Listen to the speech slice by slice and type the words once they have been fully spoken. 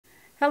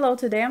Hello,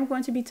 today I'm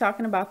going to be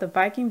talking about the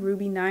Viking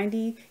Ruby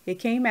 90. It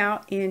came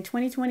out in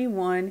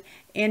 2021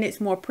 and its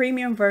more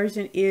premium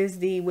version is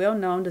the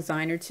well-known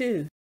Designer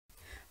 2.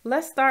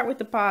 Let's start with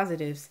the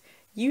positives.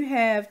 You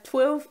have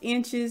 12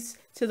 inches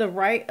to the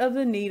right of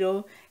the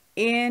needle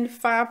and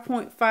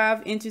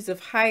 5.5 inches of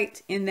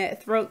height in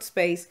that throat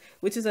space,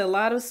 which is a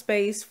lot of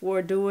space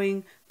for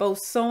doing both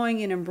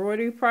sewing and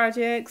embroidery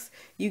projects.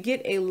 You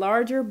get a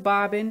larger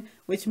bobbin,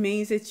 which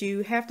means that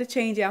you have to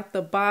change out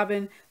the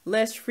bobbin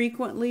less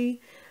frequently.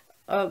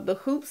 The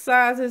hoop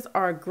sizes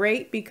are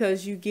great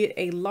because you get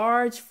a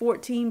large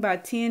 14 by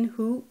 10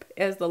 hoop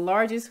as the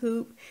largest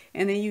hoop,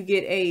 and then you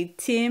get a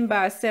 10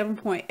 by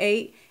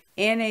 7.8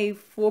 and a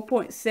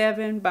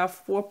 4.7 by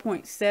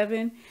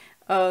 4.7.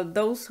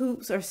 Those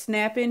hoops are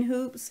snap-in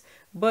hoops,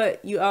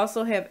 but you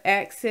also have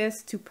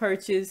access to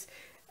purchase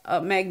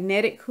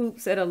magnetic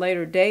hoops at a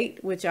later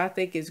date, which I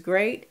think is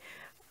great.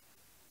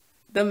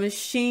 The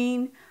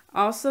machine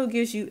also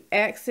gives you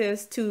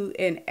access to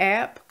an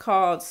app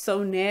called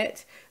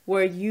SewNet,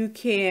 where you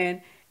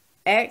can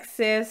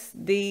access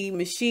the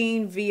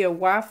machine via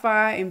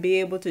Wi-Fi and be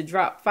able to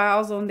drop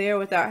files on there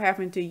without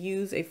having to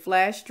use a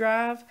flash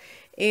drive.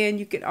 And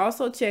you can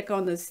also check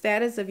on the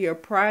status of your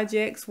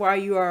projects while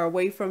you are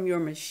away from your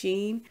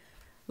machine.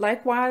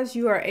 Likewise,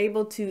 you are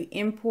able to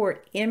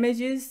import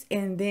images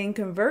and then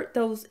convert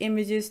those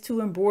images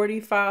to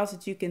embroidery files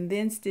that you can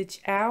then stitch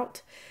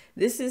out.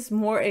 This is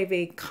more of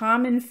a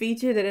common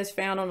feature that is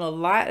found on a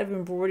lot of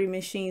embroidery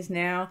machines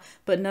now,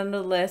 but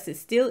nonetheless, it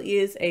still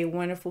is a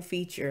wonderful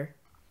feature.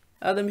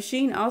 The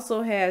machine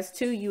also has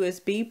 2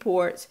 USB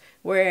ports,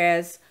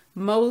 whereas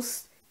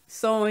most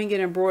sewing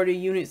and embroidery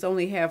units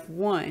only have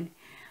 1.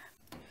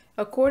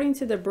 According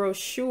to the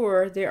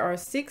brochure, there are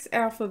 6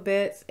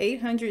 alphabets,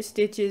 800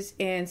 stitches,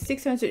 and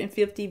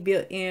 650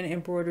 built-in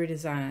embroidery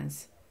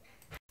designs.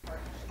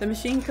 The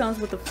machine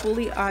comes with a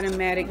fully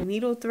automatic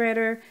needle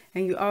threader,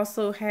 and you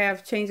also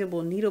have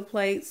changeable needle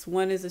plates.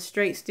 One is a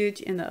straight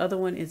stitch and the other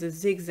one is a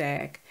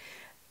zigzag.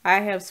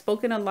 I have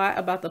spoken a lot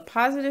about the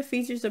positive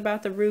features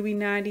about the Ruby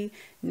 90.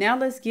 Now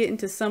let's get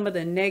into some of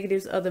the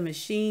negatives of the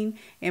machine.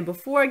 And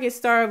before I get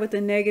started with the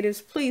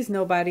negatives, please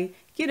nobody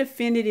get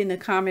offended in the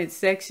comments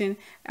section.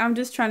 I'm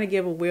just trying to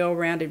give a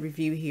well-rounded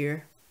review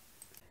here.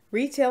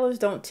 Retailers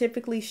don't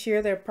typically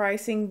share their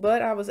pricing,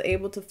 but I was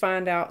able to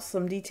find out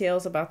some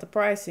details about the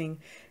pricing.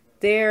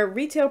 Their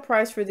retail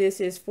price for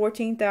this is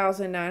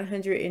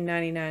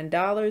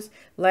 $14,999.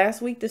 Last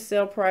week the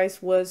sale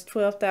price was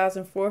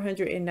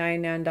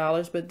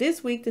 $12,499, but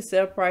this week the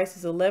sale price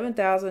is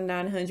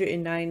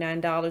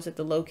 $11,999 at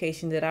the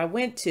location that I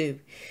went to.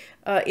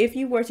 If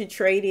you were to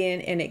trade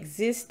in an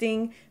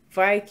existing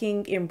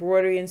Viking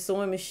embroidery and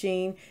sewing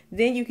machine,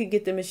 then you could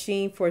get the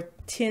machine for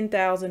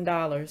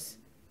 $10,000.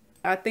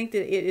 I think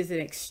that it is an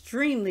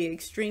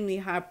extremely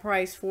high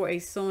price for a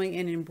sewing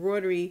and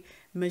embroidery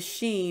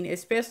machine,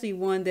 especially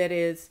one that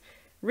is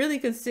really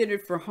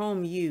considered for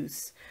home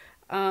use.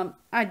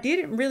 I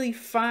didn't really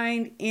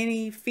find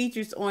any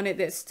features on it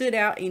that stood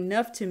out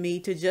enough to me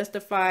to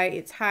justify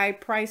its high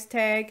price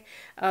tag.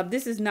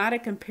 This is not a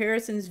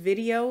comparisons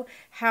video.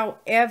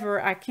 However,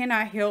 I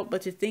cannot help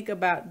but to think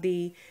about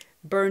the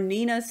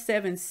Bernina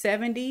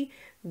 770,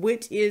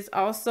 which is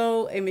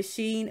also a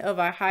machine of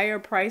a higher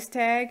price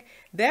tag.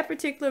 That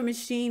particular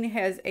machine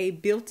has a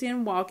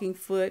built-in walking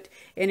foot,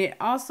 and it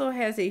also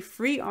has a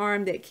free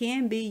arm that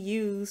can be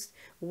used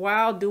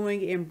while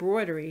doing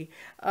embroidery.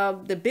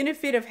 The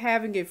benefit of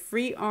having a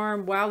free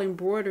arm while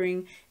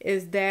embroidering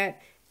is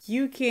that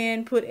you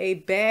can put a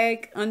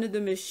bag under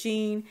the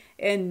machine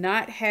and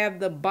not have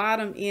the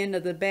bottom end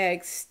of the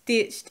bag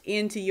stitched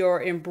into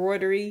your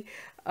embroidery.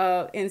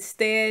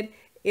 Instead,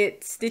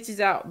 it stitches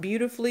out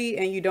beautifully,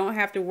 and you don't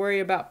have to worry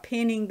about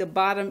pinning the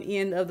bottom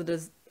end of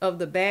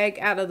the bag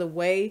out of the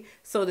way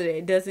so that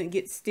it doesn't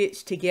get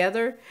stitched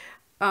together.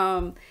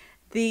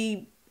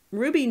 The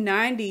Ruby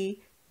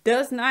 90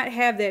 does not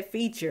have that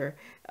feature.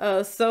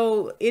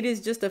 So it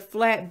is just a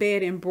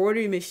flatbed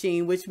embroidery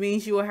machine, which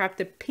means you will have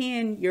to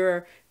pin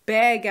your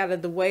bag out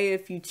of the way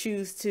if you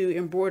choose to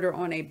embroider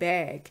on a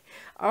bag.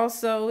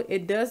 Also,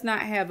 it does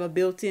not have a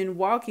built-in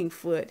walking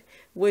foot,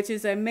 which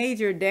is a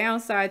major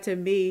downside to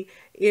me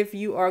if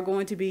you are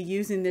going to be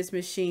using this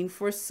machine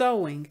for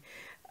sewing.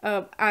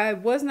 I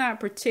was not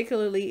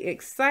particularly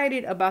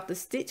excited about the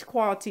stitch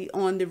quality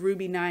on the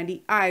Ruby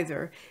 90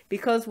 either,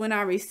 because when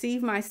I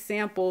received my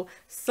sample,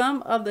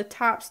 some of the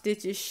top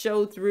stitches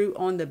showed through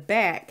on the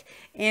back,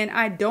 and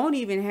I don't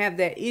even have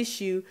that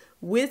issue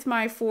with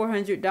my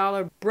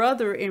 $400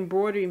 Brother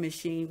embroidery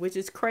machine, which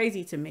is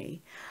crazy to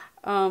me.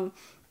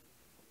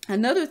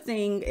 Another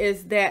thing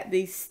is that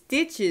the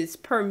stitches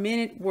per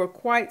minute were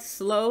quite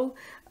slow.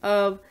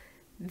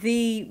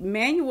 The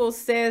manual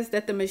says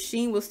that the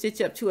machine will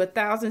stitch up to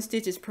 1,000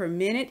 stitches per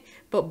minute,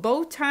 but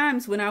both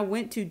times when I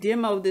went to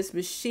demo this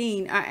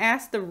machine, I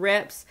asked the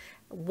reps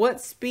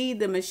what speed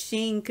the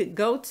machine could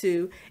go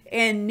to,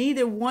 and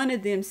neither one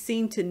of them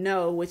seemed to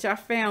know, which I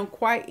found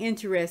quite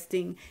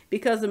interesting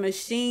because the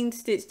machine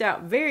stitched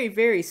out very,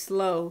 very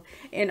slow.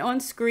 And on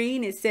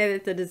screen it said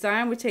that the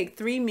design would take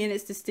 3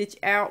 minutes to stitch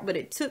out, but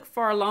it took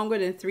far longer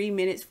than 3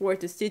 minutes for it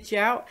to stitch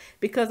out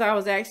because I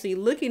was actually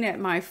looking at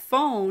my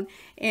phone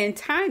and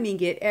timing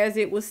it as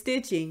it was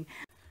stitching.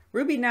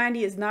 Ruby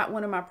 90 is not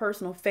one of my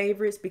personal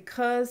favorites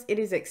because it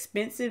is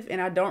expensive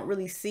and I don't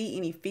really see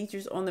any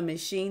features on the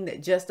machine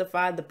that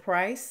justify the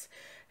price.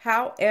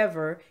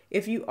 However,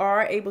 if you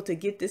are able to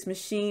get this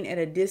machine at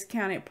a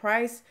discounted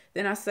price,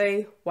 then I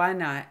say, why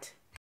not?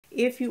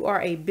 If you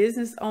are a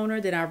business owner,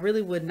 then I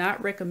really would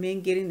not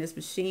recommend getting this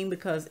machine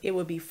because it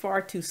would be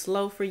far too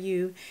slow for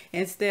you.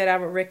 Instead, I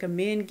would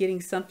recommend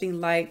getting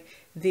something like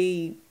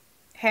the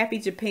Happy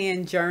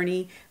Japan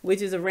Journey, which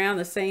is around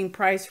the same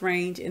price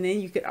range. And then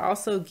you could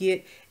also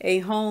get a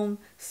home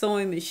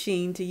sewing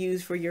machine to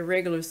use for your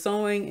regular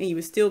sewing, and you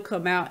would still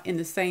come out in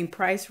the same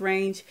price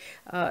range.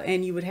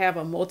 And you would have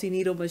a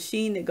multi-needle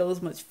machine that goes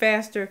much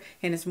faster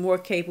and is more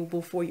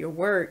capable for your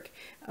work.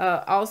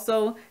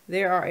 Also,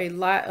 there are a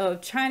lot of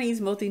Chinese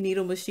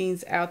multi-needle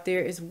machines out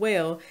there as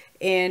well.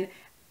 And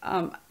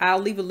I'll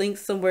leave a link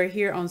somewhere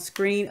here on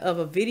screen of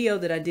a video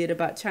that I did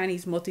about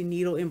Chinese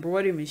multi-needle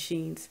embroidery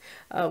machines.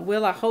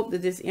 Well, I hope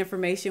that this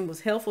information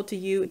was helpful to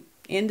you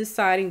in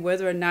deciding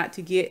whether or not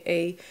to get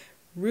a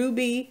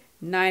Ruby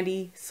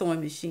 90 sewing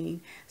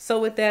machine.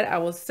 So with that, I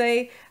will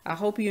say, I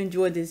hope you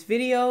enjoyed this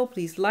video.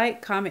 Please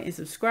like, comment, and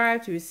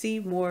subscribe to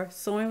receive more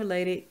sewing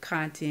related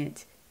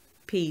content.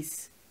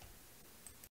 Peace.